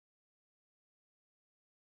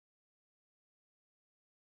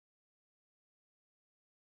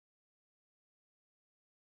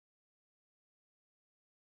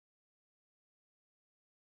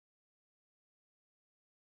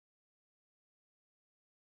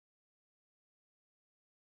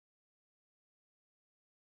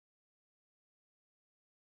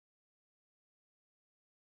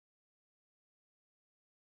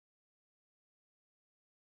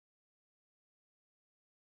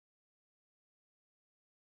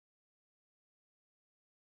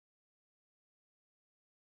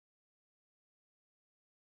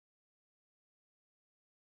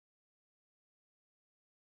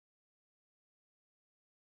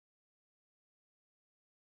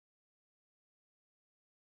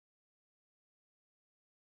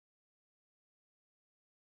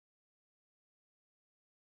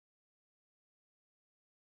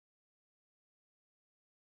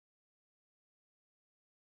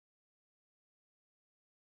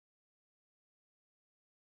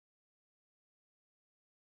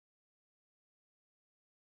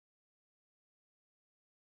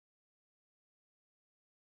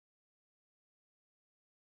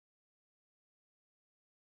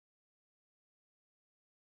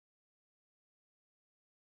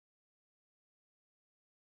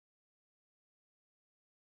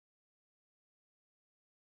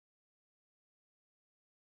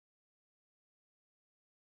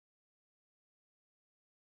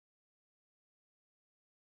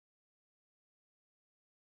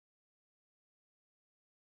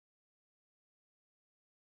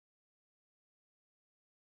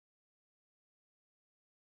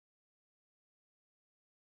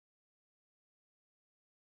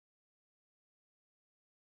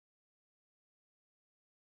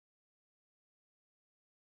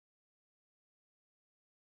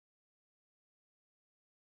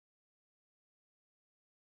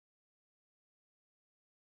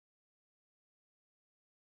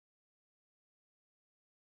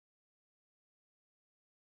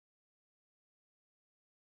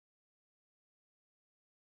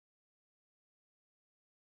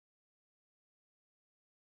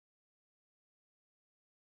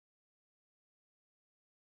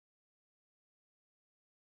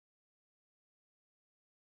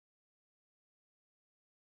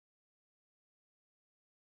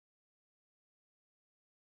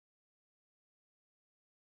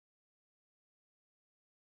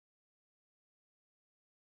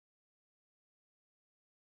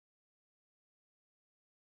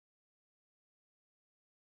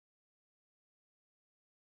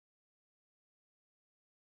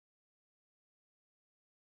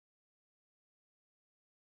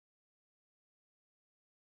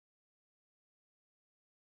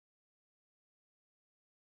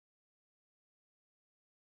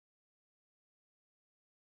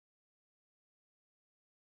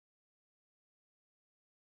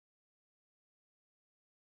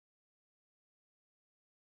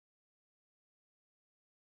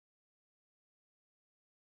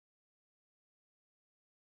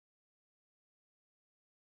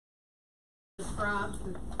describes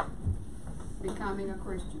becoming a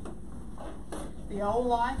Christian. The old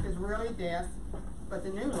life is really death, but the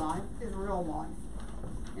new life is real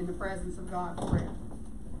life in the presence of God forever.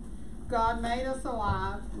 God made us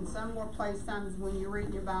alive. In some more place times when you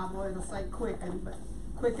read your Bible, it'll say quicken, but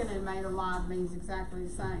quicken and made alive means exactly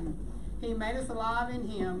the same. He made us alive in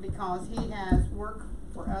Him because He has work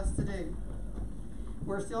for us to do.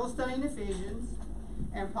 We're still studying Ephesians,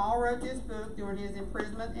 and Paul wrote this book during his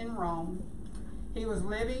imprisonment in Rome. He was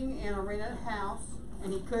living in a rented house,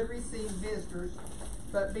 and he could receive visitors,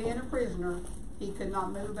 but being a prisoner, he could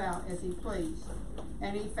not move out as he pleased.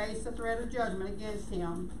 And he faced the threat of judgment against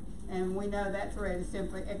him, and we know that threat is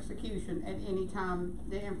simply execution at any time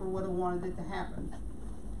the emperor would have wanted it to happen.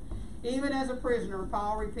 Even as a prisoner,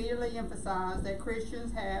 Paul repeatedly emphasized that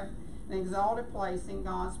Christians have an exalted place in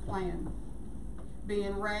God's plan,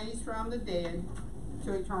 being raised from the dead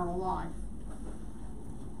to eternal life.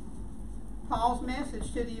 Paul's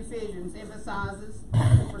message to the Ephesians emphasizes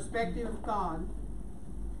the perspective of God.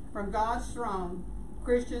 From God's throne,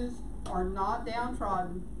 Christians are not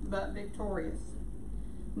downtrodden, but victorious.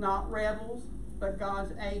 Not rebels, but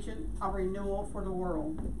God's agent of renewal for the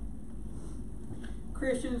world.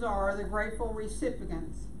 Christians are the grateful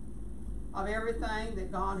recipients of everything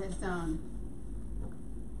that God has done.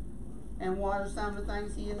 And what are some of the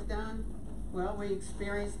things He has done? Well, we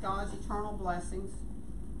experience God's eternal blessings.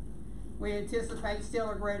 We anticipate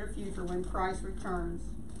still a greater future when Christ returns,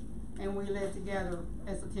 and we live together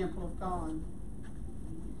as the temple of God.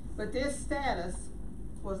 But this status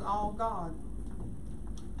was all God.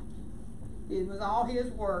 It was all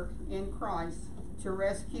His work in Christ to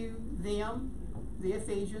rescue them, the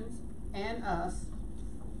Ephesians, and us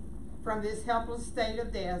from this helpless state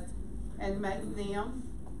of death and make them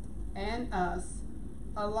and us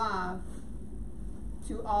alive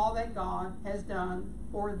to all that God has done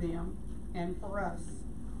for them and for us.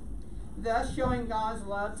 Thus, showing God's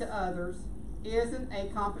love to others isn't a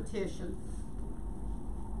competition.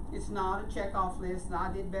 It's not a check-off list, and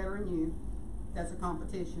I did better than you. That's a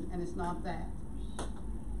competition, and it's not that.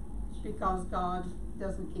 Because God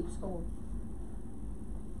doesn't keep score.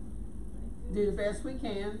 Do the best we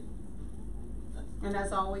can, and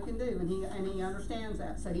that's all we can do, and he understands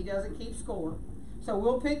that. So He doesn't keep score. So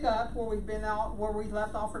we'll pick up where we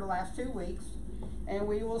left off for the last 2 weeks, and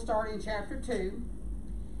we will start in chapter 2,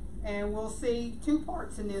 and we'll see 2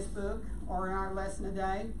 parts in this book, or in our lesson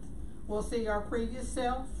today. We'll see our previous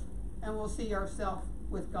self, and we'll see ourself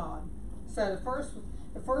with God. So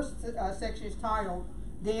the first section is titled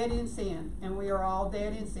Dead in Sin, and we are all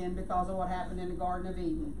dead in sin because of what happened in the Garden of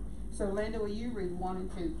Eden. So Linda, will you read 1 and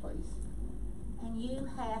 2, please? And you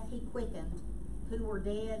hath He quickened, who were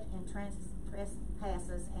dead in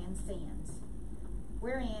trespasses and sins,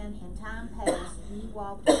 wherein in time past ye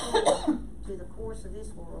walked according to the course of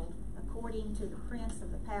this world, according to the prince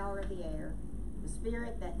of the power of the air, the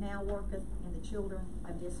spirit that now worketh in the children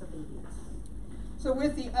of disobedience. So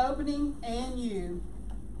with the opening and you,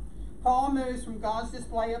 Paul moves from God's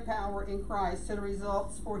display of power in Christ to the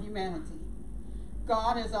results for humanity.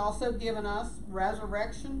 God has also given us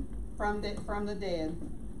resurrection from the dead.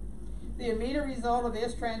 The immediate result of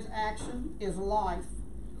this transaction is life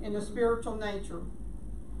in the spiritual nature,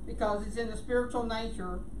 because it's in the spiritual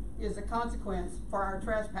nature is the consequence for our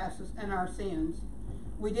trespasses and our sins.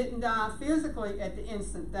 We didn't die physically at the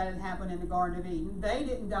instant that it happened in the Garden of Eden. They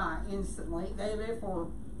didn't die instantly. They lived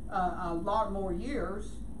for a lot more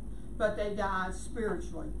years, but they died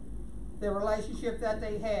spiritually. The relationship that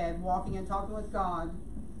they had, walking and talking with God,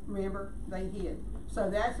 remember, they hid. So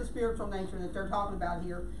that's the spiritual nature that they're talking about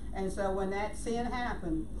here. And so when that sin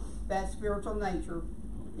happened, that spiritual nature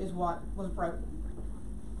is what was broken.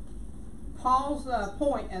 Paul's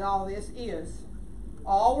point in all this is,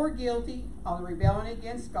 all were guilty of the rebellion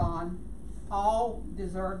against God. All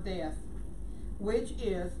deserve death, which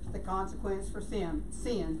is the consequence for sin.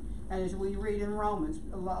 And as we read in Romans,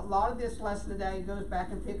 a lot of this lesson today goes back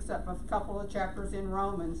and picks up a couple of chapters in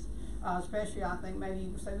Romans, especially I think maybe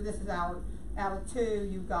you could say this is out of 2.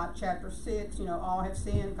 You've got chapter 6. All have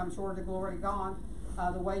sinned, come short of the glory of God.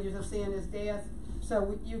 The wages of sin is death.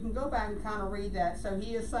 So you can go back and kind of read that. So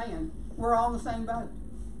he is saying we're all in the same boat.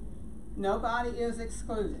 Nobody is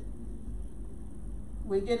excluded.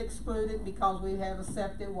 We get excluded because we have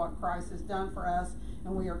accepted what Christ has done for us,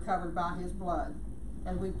 and we are covered by His blood.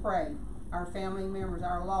 As we pray, our family members,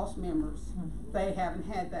 our lost members, they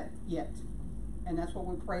haven't had that yet. And that's what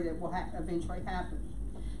we pray that will eventually happen.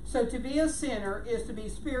 So to be a sinner is to be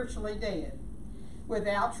spiritually dead,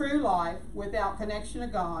 without true life, without connection to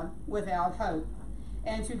God, without hope.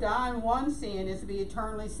 And to die in one sin is to be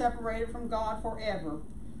eternally separated from God forever,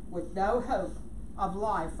 with no hope of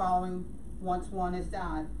life following once one has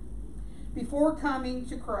died. Before coming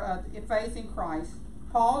to faith in Christ,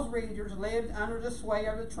 Paul's readers lived under the sway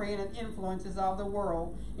of the trend and influences of the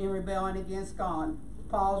world in rebellion against God.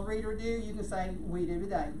 Paul's reader do, you can say, we do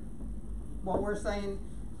today. What we're saying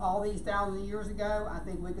all these thousands of years ago, I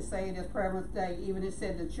think we could say it is prevalent today. Even it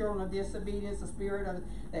said the children of disobedience, the spirit of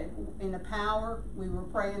that in the power, we were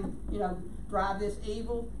praying, drive this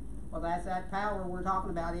evil. Well, that's that power we're talking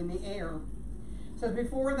about in the air. So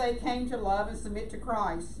before they came to love and submit to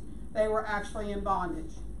Christ, they were actually in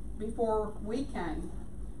bondage. Before we came,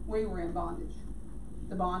 we were in bondage.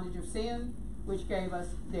 The bondage of sin, which gave us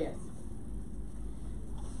death.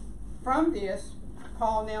 From this,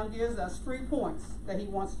 Paul now gives us 3 points that he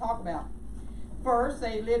wants to talk about. First,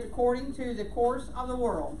 they lived according to the course of the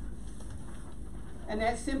world. And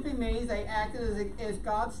that simply means they acted as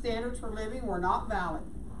God's standards for living were not valid.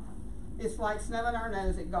 It's like snubbing our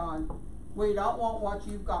nose at God. We don't want what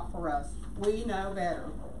you've got for us. We know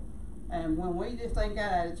better. And when we just think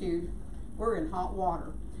that attitude, we're in hot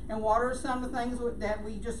water. And what are some of the things that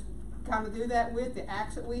we just kind of do that with, the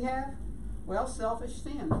acts that we have? Well, selfish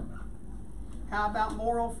sin. How about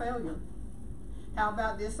moral failure? How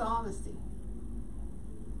about dishonesty?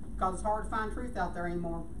 Because it's hard to find truth out there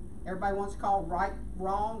anymore. Everybody wants to call right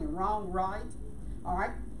wrong and wrong right. All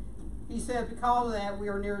right? He says because of that we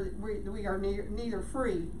are neither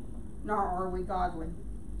free nor are we godly.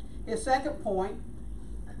 His second point,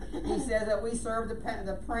 he says that we serve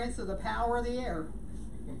the prince of the power of the air.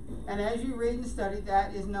 And as you read and study,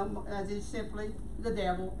 that is simply the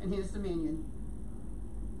devil and his dominion.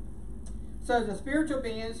 So the spiritual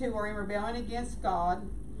beings who are in rebellion against God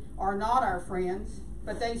are not our friends,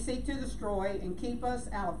 but they seek to destroy and keep us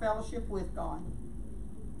out of fellowship with God.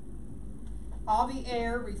 All the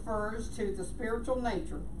air refers to the spiritual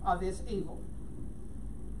nature of this evil.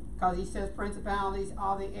 Because he says principalities,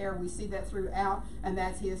 all the air, we see that throughout, and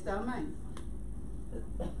that's his domain.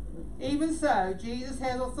 Even so, Jesus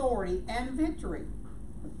has authority and victory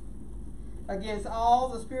against all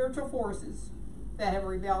the spiritual forces that have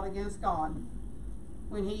rebelled against God.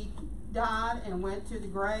 When he died and went to the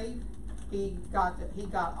grave, he got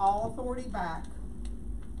all authority back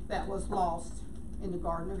that was lost in the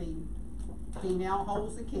Garden of Eden. He now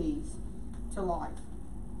holds the keys to life,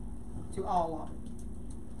 to all of it.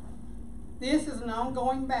 This is an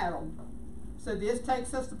ongoing battle. So this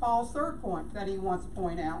takes us to Paul's third point that he wants to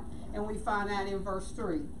point out, and we find that in verse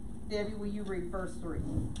 3. Debbie, will you read verse 3?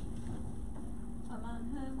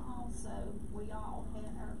 Among whom also we all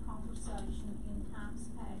had our conversation in times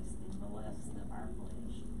past in the lusts of our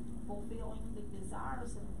flesh, fulfilling the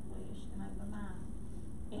desires of the flesh and of the mind,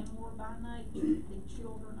 and were by nature the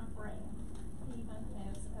children of wrath, even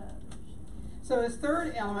as others. So his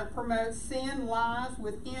third element promotes sin lies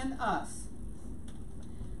within us.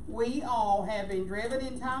 We all have been driven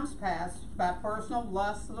in times past by personal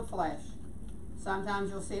lusts of the flesh. Sometimes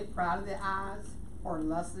you'll see it, pride of the eyes or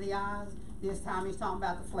lust of the eyes. This time he's talking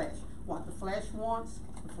about the flesh. What the flesh wants,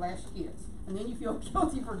 the flesh gets. And then you feel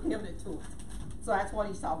guilty for giving it to it. So that's what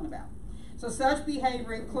he's talking about. So such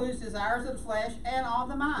behavior includes desires of the flesh and of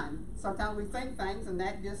the mind. Sometimes we think things and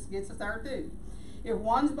that just gets us there too. If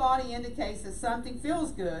one's body indicates that something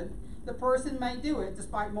feels good, the person may do it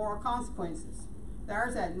despite moral consequences.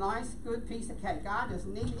 There's that nice, good piece of cake. I just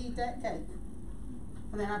need to eat that cake.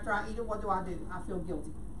 And then after I eat it, what do? I feel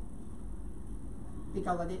guilty.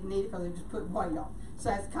 Because I didn't eat it because it just put weight on. So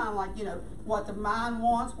that's kind of like, what the mind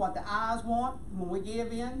wants, what the eyes want. When we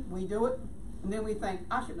give in, we do it. And then we think,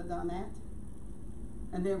 I shouldn't have done that.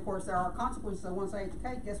 And then, of course, there are consequences. So once I eat the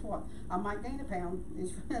cake, guess what? I might gain a pound.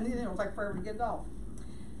 And then it'll take forever to get it off.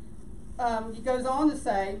 He goes on to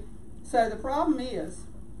say, so the problem is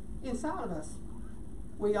inside of us.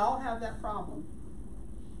 We all have that problem.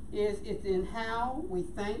 It's in how we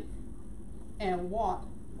think and what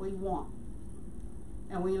we want.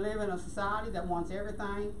 And we live in a society that wants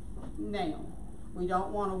everything now. We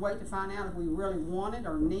don't want to wait to find out if we really want it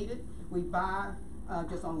or need it. We buy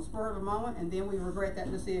just on the spur of the moment, and then we regret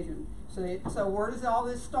that decision. So where does all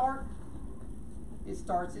this start? It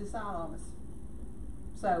starts inside of us.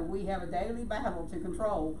 So we have a daily battle to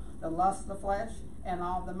control the lust of the flesh and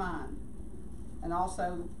of the mind. And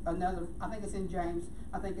also another, I think it's in James,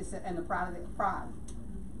 I think it's in the pride,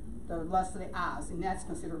 the lust of the eyes, and that's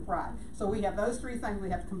considered pride. So we have those three things we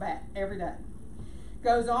have to combat every day.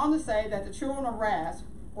 Goes on to say that the children of wrath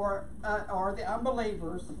or the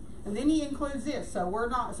unbelievers, and then he includes this. So we're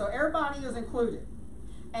not. So everybody is included,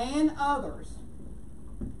 and others.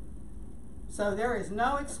 So there is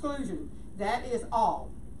no exclusion. That is all.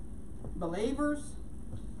 Believers,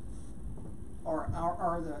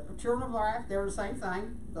 or the children of wrath, they're the same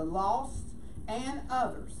thing, the lost and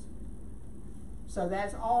others. So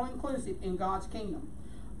that's all inclusive in God's kingdom.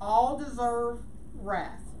 All deserve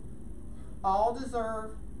wrath. All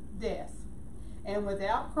deserve death. And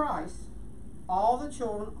without Christ, all the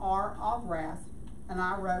children are of wrath. And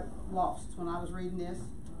I wrote lost when I was reading this.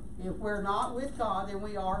 If we're not with God, then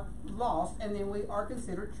we are lost, and then we are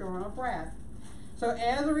considered children of wrath. So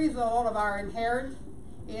as a result of our inherent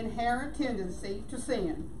tendency to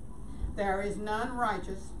sin, there is none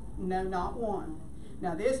righteous, no, not one.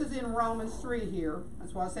 Now this is in Romans 3 here.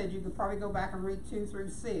 That's why I said you could probably go back and read 2 through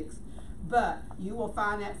 6. But you will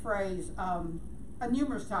find that phrase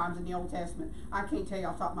numerous times in the Old Testament. I can't tell you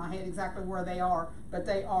off the top of my head exactly where they are, but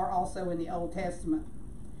they are also in the Old Testament.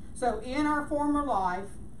 So in our former life,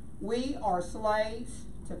 we are slaves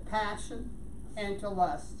to passion and to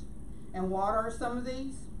lust. And what are some of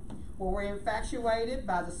these? Well, we're infatuated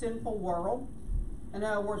by the sinful world. In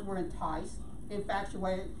other words, we're enticed,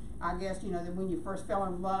 infatuated. I guess, that when you first fell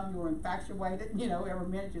in love, you were infatuated, every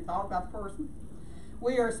minute you thought about the person.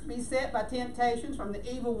 We are beset by temptations from the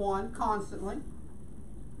evil one constantly.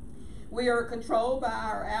 We are controlled by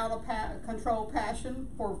our out-of-control passion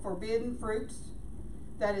for forbidden fruits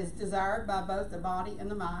that is desired by both the body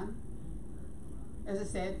and the mind. As I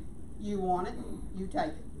said, you want it, you take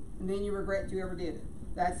it. And then you regret you ever did it.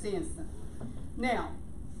 That's the instant. Now,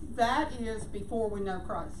 that is before we know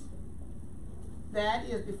Christ. That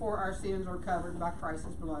is before our sins are covered by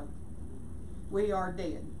Christ's blood. We are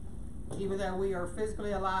dead. Even though we are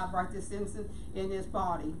physically alive right this instant in this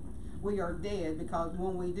body, we are dead, because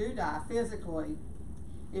when we do die physically,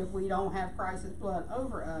 if we don't have Christ's blood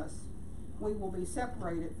over us, we will be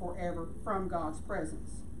separated forever from God's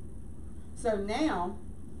presence. So now,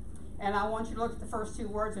 and I want you to look at the first two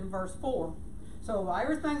words in verse 4. So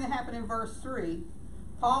everything that happened in verse 3,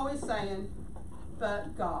 Paul is saying,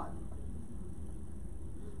 but God.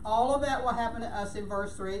 All of that will happen to us in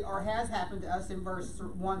verse 3, or has happened to us in verse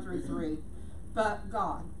 1 through 3. But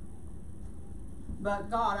God. But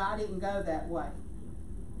God, I didn't go that way.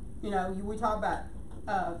 We talk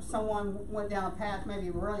about someone went down a path, maybe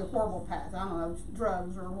a really horrible path, I don't know,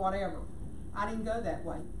 drugs or whatever. I didn't go that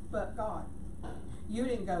way, but God. You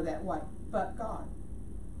didn't go that way, but God.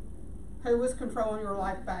 Who was controlling your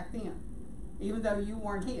life back then? Even though you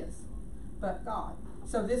weren't his, but God.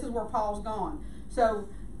 So this is where Paul's gone. So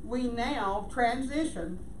we now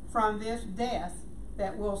transition from this death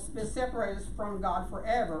that will separate us from God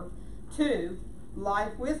forever to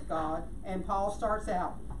life with God, and Paul starts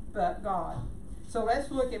out, but God. So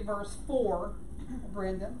let's look at verse 4,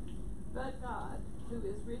 Brenda. But God, who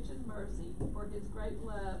is rich in mercy, for his great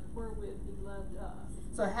love wherewith he loved us.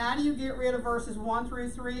 So how do you get rid of verses 1 through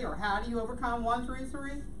 3, or how do you overcome 1 through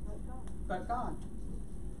 3? But God. But God.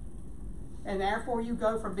 And therefore you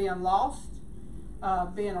go from being lost,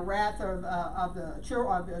 being a wrath of the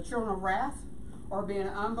children of wrath, or being an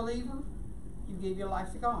unbeliever, you give your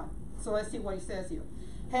life to God. So let's see what he says here.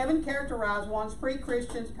 Heaven characterized one's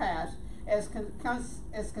pre-Christian's past as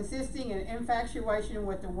consisting in infatuation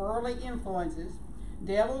with the worldly influences,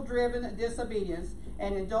 devil-driven disobedience,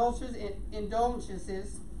 and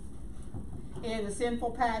indulgences in the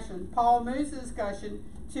sinful passion. Paul moves the discussion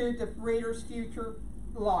to the reader's future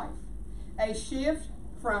life. A shift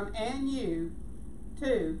from and you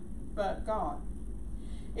to but God.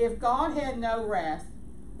 If God had no wrath,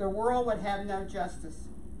 the world would have no justice.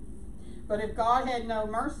 But if God had no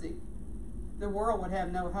mercy, the world would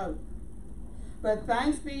have no hope. But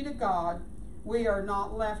thanks be to God, we are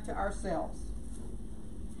not left to ourselves.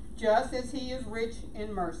 Just as he is rich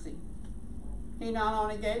in mercy. He not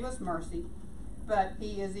only gave us mercy, but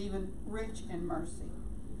he is even rich in mercy.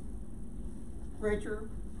 Richer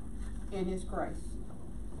in his grace.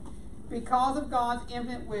 Because of God's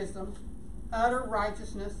infinite wisdom, utter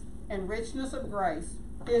righteousness, and richness of grace,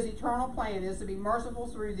 his eternal plan is to be merciful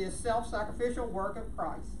through this self-sacrificial work of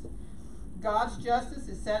Christ. God's justice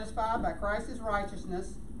is satisfied by Christ's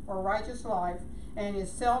righteousness, or righteous life, and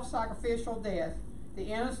his self-sacrificial death. The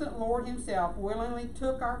innocent Lord himself willingly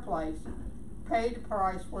took our place, paid the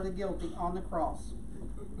price for the guilty on the cross.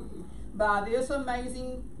 By this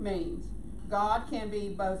amazing means, God can be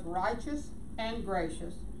both righteous and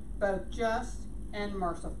gracious, both just and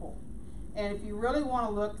merciful. And if you really want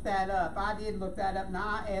to look that up, I did look that up, and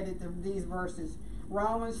I added these verses,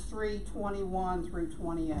 Romans 3:21 through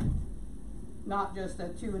 28. Not just the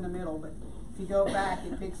two in the middle, but if you go back,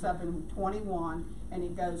 it picks up in 21, and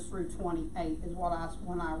it goes through 28, is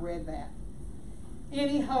when I read that.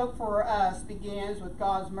 Any hope for us begins with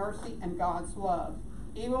God's mercy and God's love.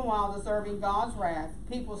 Even while deserving God's wrath,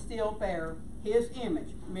 people still bear his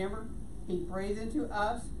image. Remember? He breathed into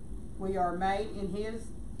us. We are made in His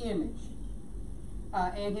image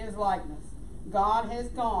and His likeness. God has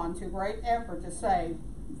gone to great effort to save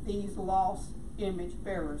these lost image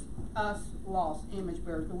bearers, us lost image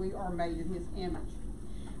bearers, but we are made in His image.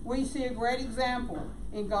 We see a great example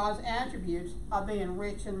in God's attributes of being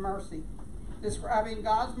rich in mercy, describing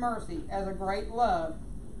God's mercy as a great love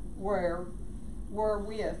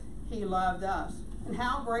wherewith He loved us. And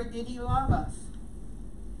how great did He love us?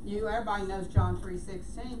 Everybody knows John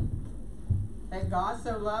 3:16. That God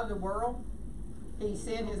so loved the world, He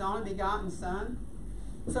sent His only begotten Son.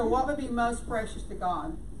 So what would be most precious to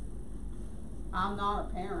God? I'm not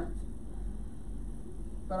a parent,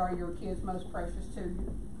 but are your kids most precious to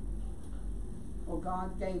you? Well,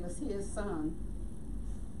 God gave us His Son.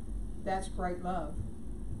 That's great love.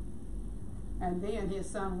 And then His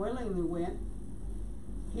Son willingly went.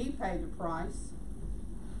 He paid the price.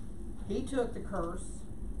 He took the curse.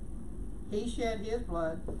 He shed His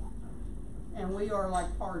blood. And we are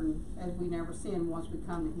like pardoned as we never sin once we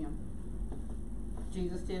come to Him.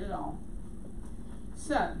 Jesus did it all.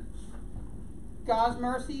 So, God's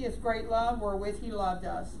mercy is great love wherewith He loved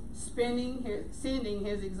us, sending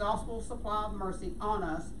His exhaustible supply of mercy on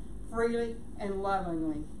us freely and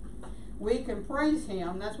lovingly. We can praise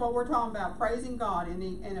Him. That's what we're talking about, praising God in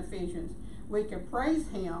Ephesians. We can praise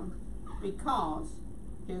Him because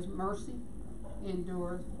His mercy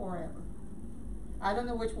endures forever. I don't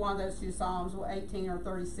know which one of those two Psalms, 18 or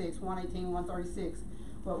 36, 118, 136,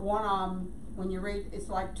 but one of them, when you read, it's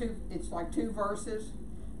like two verses.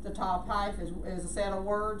 The top half is a set of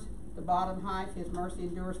words. The bottom half, His mercy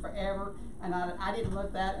endures forever. And I didn't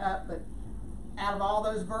look that up, but out of all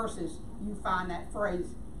those verses, you find that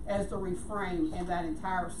phrase as the refrain in that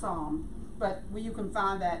entire psalm. But you can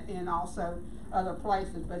find that in also other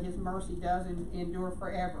places, but His mercy does endure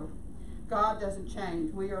forever. God doesn't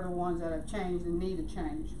change. We are the ones that have changed and need to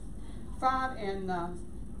change. 5 and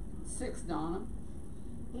 6, Donna.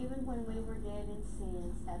 Even when we were dead in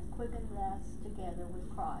sins, hath quickened us together with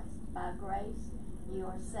Christ. By grace you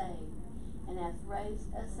are saved, and hath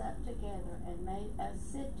raised us up together, and made us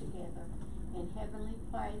sit together in heavenly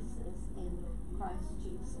places in Christ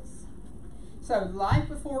Jesus. So life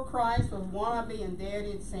before Christ was one of being dead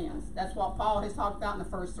in sins. That's what Paul has talked about in the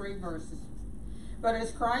first 3 verses. But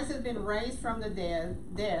as Christ has been raised from the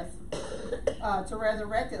death to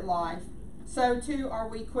resurrected life, so too are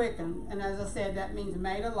we quickened. And as I said, that means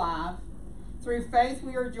made alive. Through faith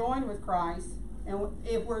we are joined with Christ. And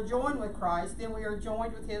if we're joined with Christ, then we are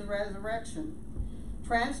joined with His resurrection.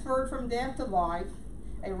 Transferred from death to life,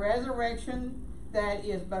 a resurrection that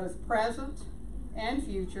is both present and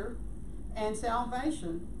future, and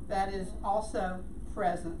salvation that is also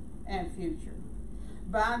present and future.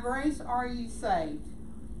 By grace are ye saved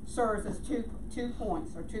serves as two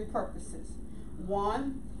points or two purposes.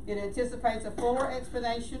 One, it anticipates a fuller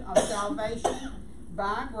explanation of salvation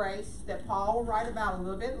by grace that Paul will write about a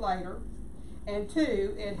little bit later. And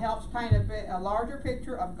 2, it helps paint a larger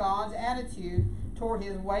picture of God's attitude toward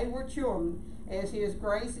His wayward children as His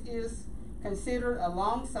grace is considered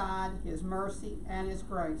alongside His mercy and His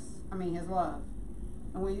love.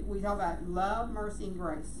 And we talk about love, mercy, and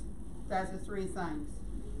grace. That's the 3 things.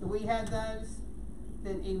 If we had those,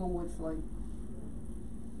 then evil would flee.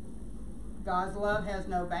 God's love has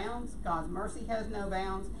no bounds, God's mercy has no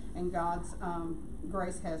bounds, and God's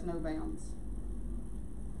grace has no bounds.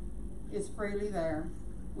 It's freely there.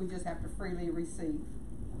 We just have to freely receive,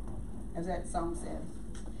 as that song says.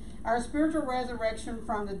 Our spiritual resurrection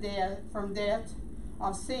from death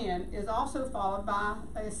of sin is also followed by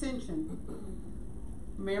ascension.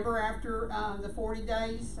 Remember, after the 40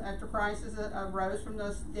 days after Christ rose from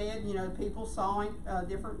the dead, people saw Him,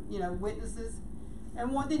 different, witnesses.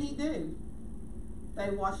 And what did He do?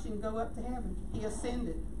 They watched Him go up to heaven. He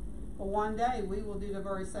ascended. Well, one day we will do the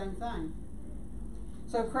very same thing.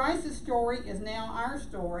 So Christ's story is now our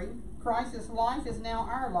story. Christ's life is now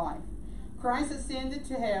our life. Christ ascended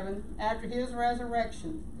to heaven after His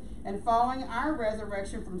resurrection. And following our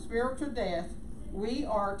resurrection from spiritual death, we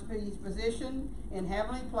are to be positioned in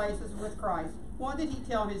heavenly places with Christ. What did He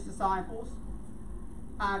tell His disciples?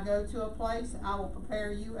 I go to a place, I will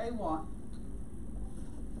prepare you a what?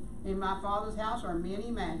 In my Father's house are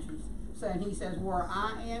many mansions. So, and He says, where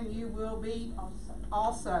I am, you will be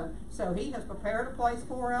also. So He has prepared a place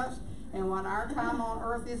for us, and when our time on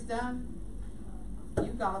earth is done,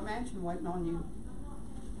 you've got a mansion waiting on you.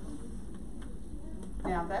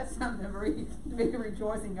 Now, that's something to be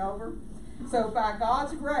rejoicing over. So by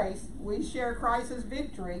God's grace, we share Christ's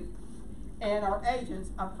victory and are agents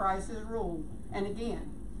of Christ's rule. And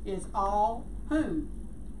again, it's all whom?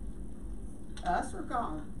 Us or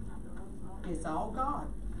God? It's all God.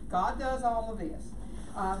 God does all of this.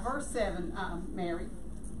 Verse 7, Mary.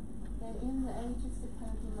 That in the ages to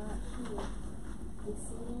come he might show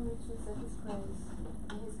exceeding riches of his grace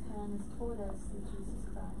and his kindness toward us in Jesus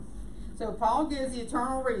Christ. So Paul gives the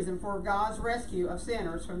eternal reason for God's rescue of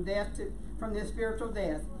sinners from this spiritual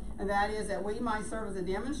death, and that is that we might serve as a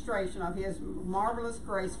demonstration of his marvelous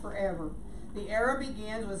grace forever. The era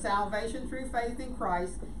begins with salvation through faith in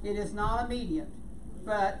Christ. It is not immediate,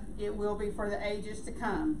 but it will be for the ages to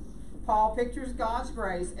come. Paul pictures God's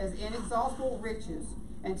grace as inexhaustible riches,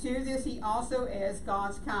 and to this he also adds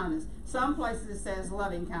God's kindness. Some places it says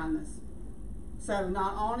loving kindness. So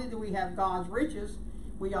not only do we have God's riches,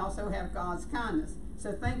 we also have God's kindness.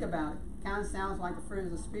 So think about it. Kind of sounds like the fruit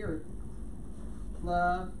of the Spirit.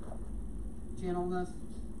 Love, gentleness,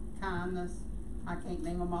 kindness. I can't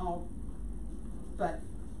name them all. But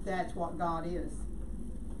that's what God is.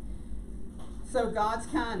 So God's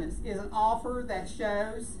kindness is an offer that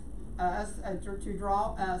shows us, to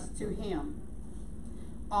draw us to him.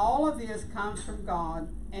 All of this comes from God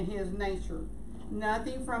and his nature.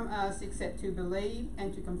 Nothing from us except to believe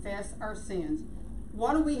and to confess our sins.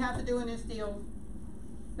 What do we have to do in this deal?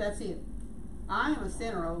 That's it. I am a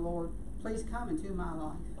sinner, O Lord. Please come into my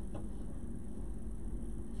life.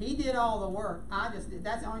 He did all the work. I just did.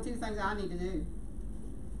 That's the only two things I need to do.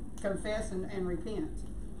 Confess and repent.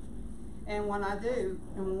 And when I do,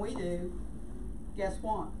 and when we do, guess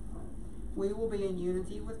what? We will be in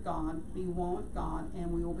unity with God, be one with God,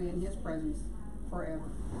 and we will be in his presence forever.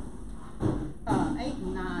 8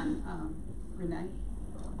 and 9, Renee.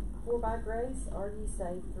 For by grace are ye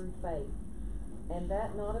saved through faith, and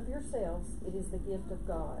that not of yourselves, it is the gift of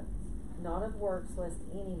God, not of works, lest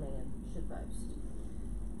any man should boast.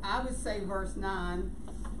 I would say verse 9,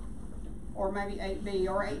 or maybe 8b,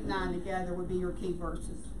 or 8 and 9 together would be your key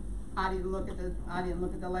verses. I didn't look at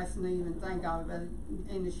the lesson to even think of it,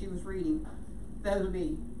 and as she was reading, those would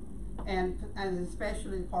be, and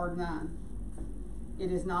especially part 9.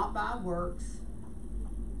 It is not by works,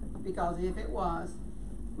 because if it was,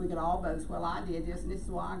 we could all boast. Well, I did this, and this is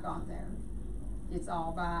why I got there. It's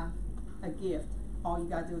all by a gift. All you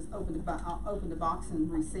got to do is open the box and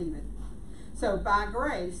receive it. So, by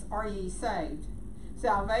grace are ye saved.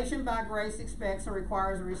 Salvation by grace expects and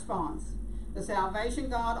requires a response. The salvation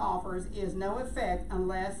God offers is no effect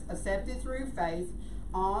unless accepted through faith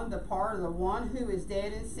on the part of the one who is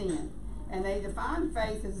dead in sin. And they define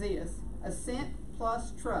faith as this: assent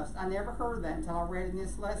plus trust. I never heard that until I read in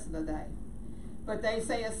this lesson today. But they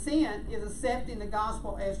say assent is accepting the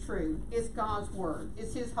gospel as true. It's God's word.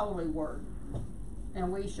 It's his holy word.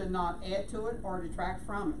 And we should not add to it or detract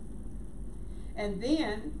from it. And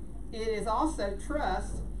then it is also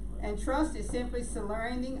trust. And trust is simply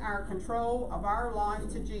surrendering our control of our life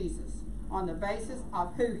to Jesus on the basis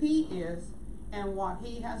of who he is and what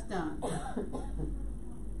he has done.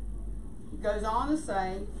 It goes on to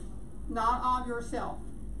say, not of yourself.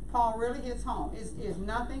 Paul really hits home. Is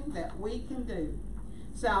nothing that we can do.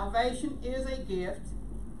 Salvation is a gift.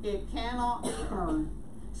 It cannot be earned.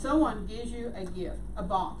 Someone gives you a gift, a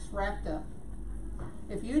box wrapped up.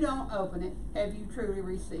 If you don't open it, have you truly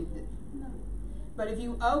received it? No. But if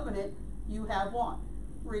you open it, you have what?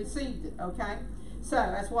 Received it, okay? So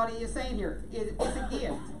that's what he is saying here. It's a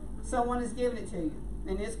gift. Someone has given it to you.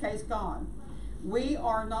 In this case, God. We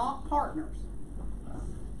are not partners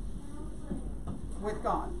with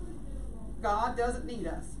God. God doesn't need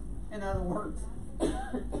us, in other words.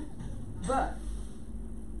 But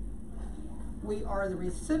we are the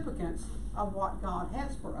recipients of what God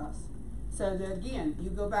has for us. So that, again, you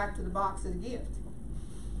go back to the box of the gift.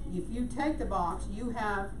 If you take the box, you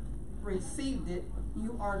have received it.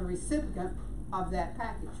 You are the recipient of that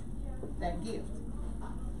package, that gift.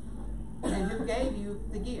 And who gave you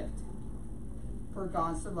the gift? For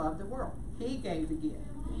God so loved the world. He gave the gift.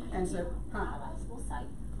 And so, I will say,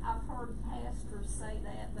 I've heard pastors say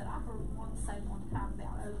that, but I heard one say one time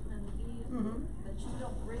about opening the gift, that you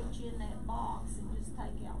don't reach in that box and just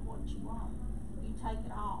take out what you want. You take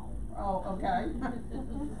it all. Oh, okay.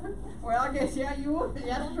 Well, I guess, yeah, you would.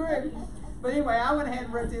 That's true. But anyway, I went ahead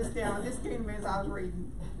and wrote this down. This came to me as I was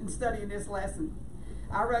reading and studying this lesson.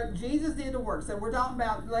 I wrote, Jesus did the work. So we're talking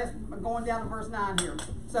about, going down to verse 9 here.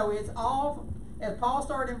 So it's all, as Paul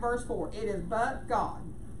started in verse 4, it is but God.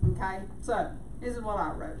 Okay? So, this is what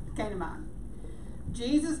I wrote. It came to mind.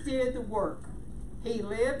 Jesus did the work. He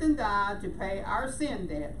lived and died to pay our sin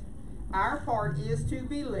debt. Our part is to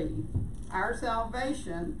believe. Our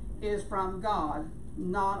salvation is from God,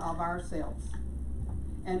 not of ourselves.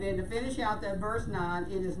 And then to finish out that verse 9,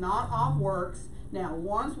 it is not of works Now,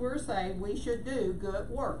 once we're saved, we should do good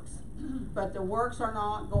works. But the works are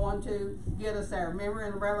not going to get us there. Remember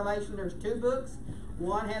in Revelation there's 2 books.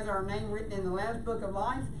 One has our name written in the Lamb's Book of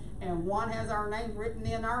Life, and one has our name written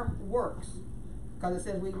in our works. Because it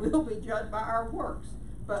says we will be judged by our works.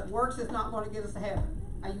 But works is not going to get us to heaven.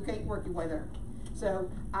 You can't work your way there. So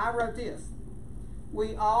I wrote this.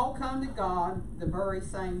 We all come to God the very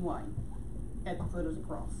same way, at the foot of the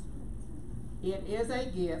cross. It is a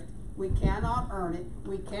gift. We cannot earn it.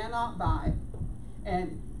 We cannot buy it.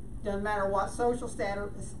 And doesn't matter what social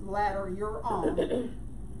status ladder you're on.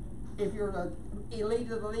 If you're the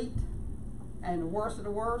elite of the elite and the worst of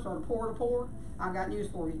the worst, or the poor of the poor, I got news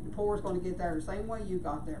for you. The poor is going to get there the same way you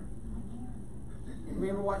got there.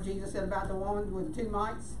 Remember what Jesus said about the woman with the 2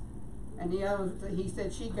 mites? And the other, he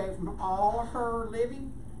said she gave from all her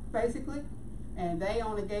living, basically. And they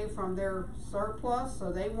only gave from their surplus,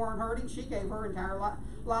 so they weren't hurting. She gave her entire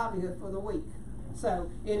livelihood for the week.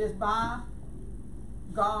 So it is by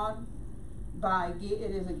God,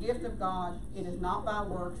 it is a gift of God. It is not by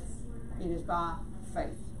works. It is by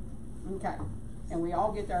faith. Okay. And we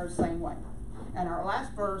all get there the same way. And our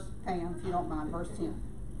last verse, Pam, if you don't mind, verse 10.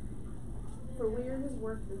 For we are his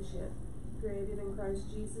workmanship, created in Christ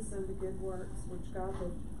Jesus unto good works, which God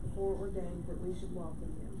hath before ordained that we should walk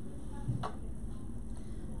in them.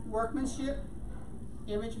 Workmanship,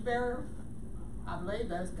 image bearer, I believe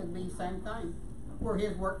those could be the same thing. We're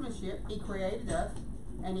his workmanship. He created us,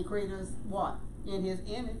 and he created us what? In his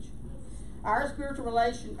image. Our spiritual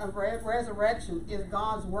relation of resurrection is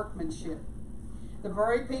God's workmanship. The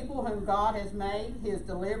very people whom God has made his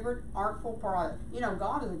deliberate, artful product. You know,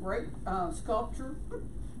 God is a great sculptor,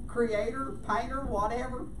 creator, painter,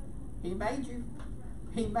 whatever. He made you.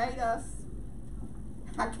 He made us.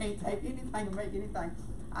 I can't take anything and make anything.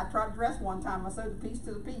 I tried to dress one time. I sewed the piece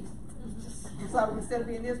to the piece. So instead of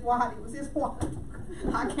being this white, it was this white.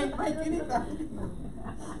 I can't make anything.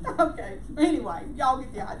 Okay. Anyway, y'all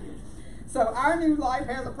get the idea. So our new life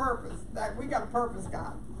has a purpose. That we got a purpose,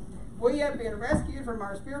 God. We have been rescued from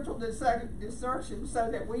our spiritual desertion so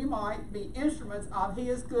that we might be instruments of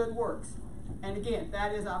his good works. And again,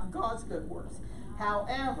 that is of God's good works.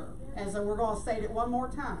 However, and so we're going to state it one more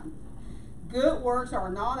time, good works are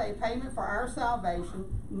not a payment for our salvation,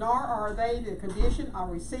 nor are they the condition of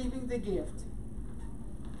receiving the gift.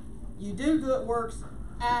 You do good works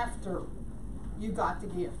after you got the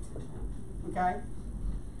gift. Okay?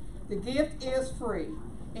 The gift is free.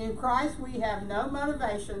 In Christ we have no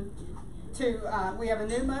motivation we have a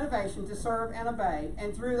new motivation to serve and obey,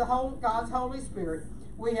 and through God's Holy Spirit,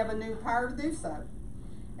 we have a new power to do so.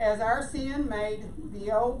 As our sin made the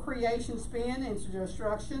old creation spin into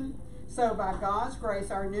destruction, so by God's grace,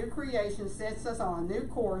 our new creation sets us on a new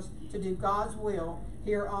course to do God's will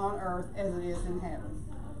here on earth as it is in heaven.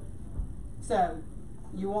 So,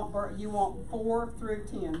 you want 4 through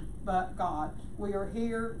 10, but God. We are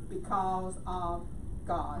here because of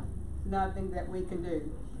God. Nothing that we can do.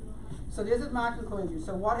 So this is my conclusion.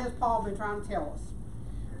 So what has Paul been trying to tell us?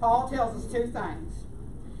 Paul tells us 2 things.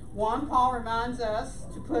 One, Paul reminds us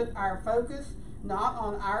to put our focus not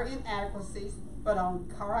on our inadequacies, but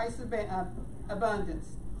on Christ's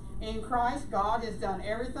abundance. In Christ, God has done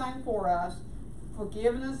everything for us.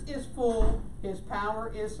 Forgiveness is full. His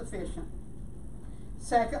power is sufficient.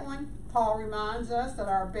 Secondly, Paul reminds us that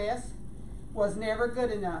our best was never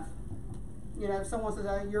good enough. You know, if someone says,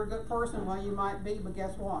 oh, you're a good person, well, you might be, but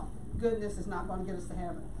guess what? Goodness is not going to get us to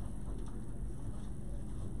heaven.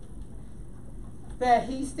 That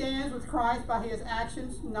he stands with Christ by his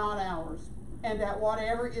actions, not ours. And that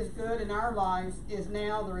whatever is good in our lives is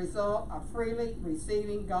now the result of freely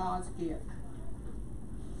receiving God's gift.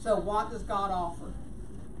 So what does God offer?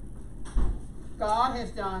 God has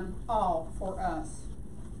done all for us.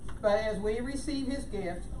 But as we receive his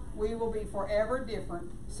gift, we will be forever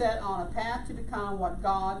different, set on a path to become what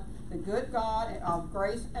God, the good God of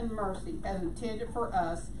grace and mercy, has intended for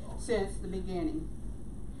us since the beginning.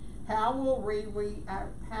 How will we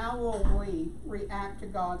react to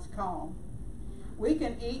God's call? We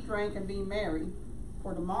can eat, drink, and be merry,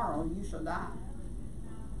 for tomorrow you shall die.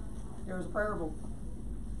 There was a parable.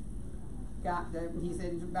 He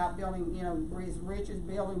said about building, his riches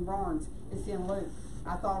building barns. It's in Luke.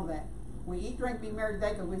 I thought of that. We eat, drink, be merry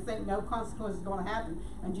today because we think no consequence is going to happen.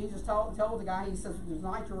 And Jesus told the guy, he says,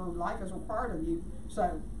 tonight your life is required of you.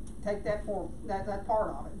 So take that part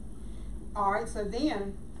of it. All right, so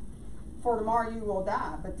then, for tomorrow you will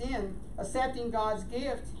die. But then, accepting God's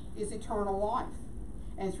gift is eternal life.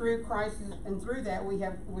 And through Christ's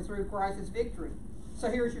victory. So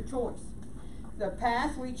here's your choice. The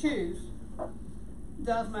path we choose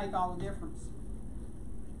does make all the difference.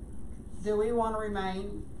 Do we want to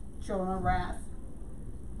remain children of wrath,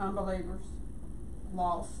 unbelievers,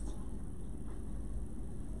 lost?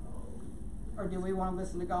 Or do we want to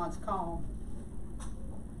listen to God's call?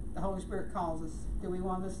 The Holy Spirit calls us. Do we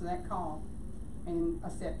want to listen to that call and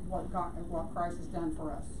accept what Christ has done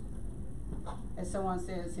for us? As someone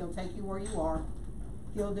says, He'll take you where you are.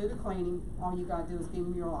 He'll do the cleaning. All you got to do is give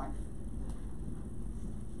Him your life.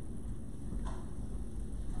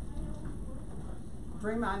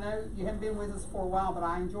 Dream, I know you haven't been with us for a while, but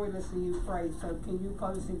I enjoy listening to you pray. So can you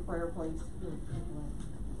close us in prayer, please?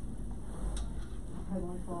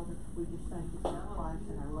 Heavenly Father, we just thank you for our class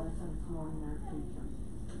and our lesson this morning, our teacher.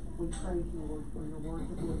 We praise you, Lord, for your words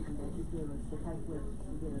of wisdom that you give us to take with us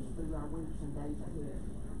and get us through our weeks and days ahead.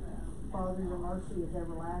 Father, your mercy is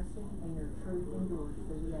everlasting and your truth endures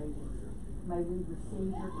through the ages. May we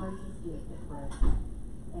receive your precious gift at present.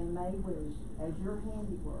 And may we, as your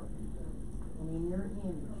handiwork, and in your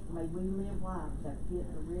image, may we live lives that fit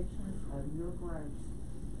the richness of your grace.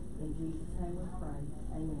 In Jesus' name we pray.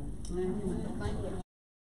 Amen. Amen. Thank you.